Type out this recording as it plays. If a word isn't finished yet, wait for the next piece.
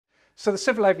So the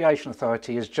Civil Aviation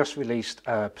Authority has just released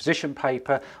a position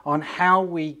paper on how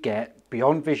we get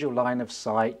beyond visual line of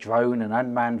sight, drone and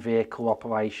unmanned vehicle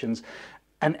operations,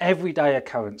 an everyday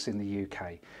occurrence in the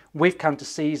UK. We've come to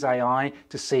sees.ai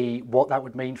to see what that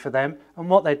would mean for them and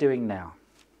what they're doing now.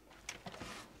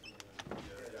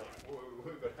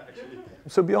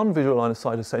 So beyond visual line of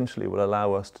sight essentially will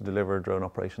allow us to deliver drone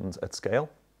operations at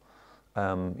scale.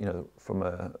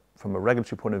 From a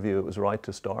regulatory point of view, it was right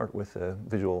to start with a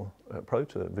visual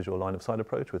approach, a visual line of sight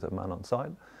approach with a man on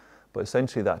site. But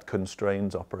essentially that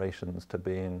constrains operations to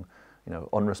being,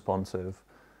 unresponsive.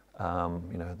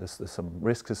 There's some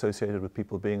risks associated with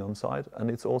people being on site, and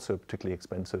it's also a particularly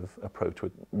expensive approach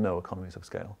with no economies of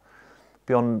scale.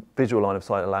 Beyond visual line of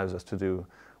sight allows us to do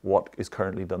what is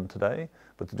currently done today,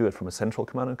 but to do it from a central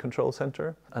command and control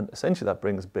center. And essentially that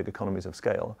brings big economies of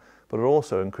scale, but it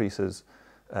also increases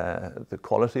the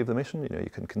quality of the mission. You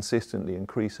can consistently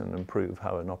increase and improve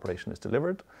how an operation is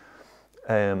delivered.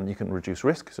 You can reduce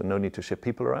risk, so no need to ship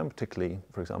people around, particularly,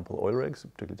 for example, oil rigs, a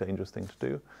particularly dangerous thing to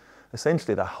do.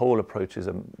 Essentially, that whole approach is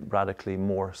a radically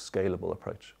more scalable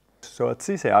approach. So at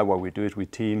sees.ai, what we do is we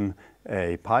team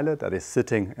a pilot that is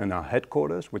sitting in our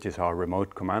headquarters, which is our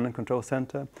remote command and control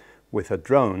center, with a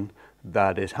drone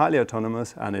that is highly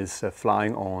autonomous and is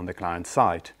flying on the client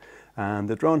site. And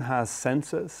the drone has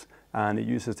sensors, and it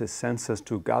uses the sensors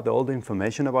to gather all the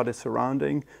information about its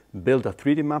surrounding, build a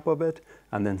 3D map of it,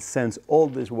 and then sends all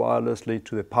this wirelessly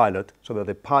to the pilot so that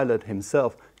the pilot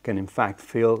himself can in fact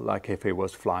feel like if he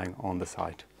was flying on the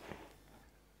site.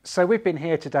 So we've been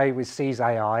here today with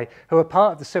sees.ai, who are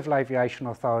part of the Civil Aviation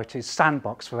Authority's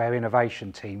sandbox for their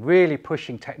innovation team, really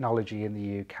pushing technology in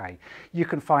the UK. You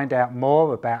can find out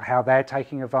more about how they're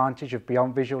taking advantage of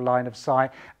beyond visual line of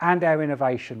sight and our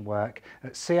innovation work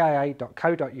at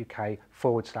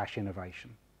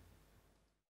caa.co.uk/innovation.